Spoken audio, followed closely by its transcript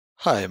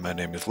Hi, my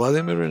name is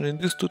Vladimir, and in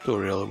this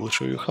tutorial I will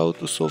show you how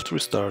to soft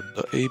restart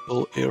the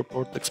Apple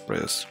AirPort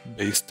Express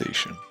base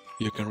station.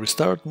 You can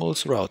restart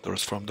most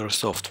routers from their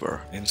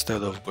software,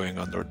 instead of going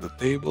under the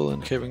table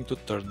and having to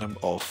turn them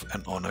off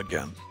and on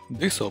again.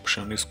 This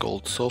option is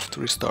called soft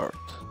restart.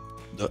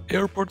 The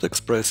AirPort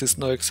Express is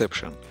no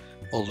exception,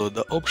 although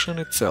the option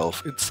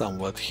itself is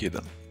somewhat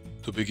hidden.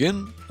 To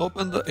begin,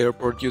 open the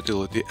AirPort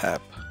utility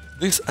app.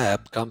 This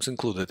app comes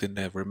included in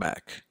every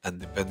Mac, and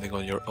depending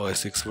on your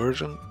OS X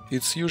version,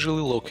 it's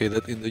usually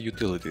located in the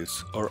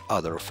Utilities or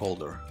Other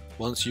folder.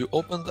 Once you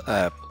open the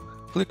app,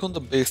 click on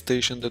the base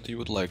station that you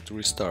would like to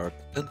restart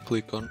and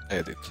click on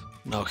Edit.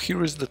 Now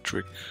here is the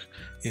trick.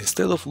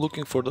 Instead of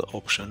looking for the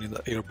option in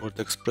the AirPort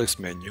Express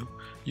menu,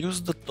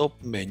 use the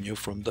top menu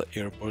from the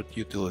AirPort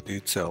utility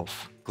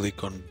itself.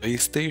 Click on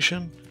Base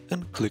Station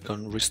and click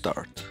on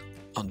Restart.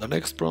 On the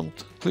next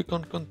prompt, click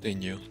on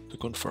Continue to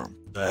confirm.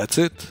 That's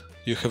it!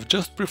 You have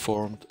just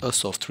performed a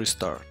soft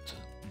restart.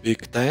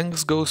 Big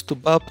thanks goes to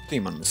Bob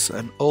Timmons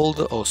and all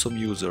the awesome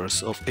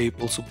users of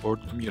Apple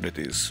support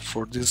communities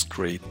for this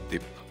great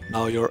tip.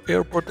 Now your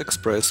AirPort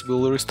Express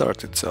will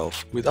restart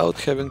itself without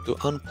having to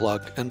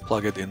unplug and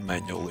plug it in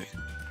manually.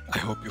 I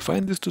hope you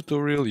find this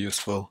tutorial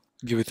useful.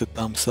 Give it a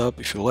thumbs up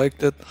if you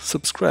liked it,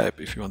 subscribe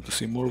if you want to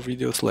see more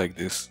videos like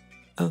this,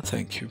 and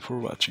thank you for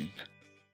watching.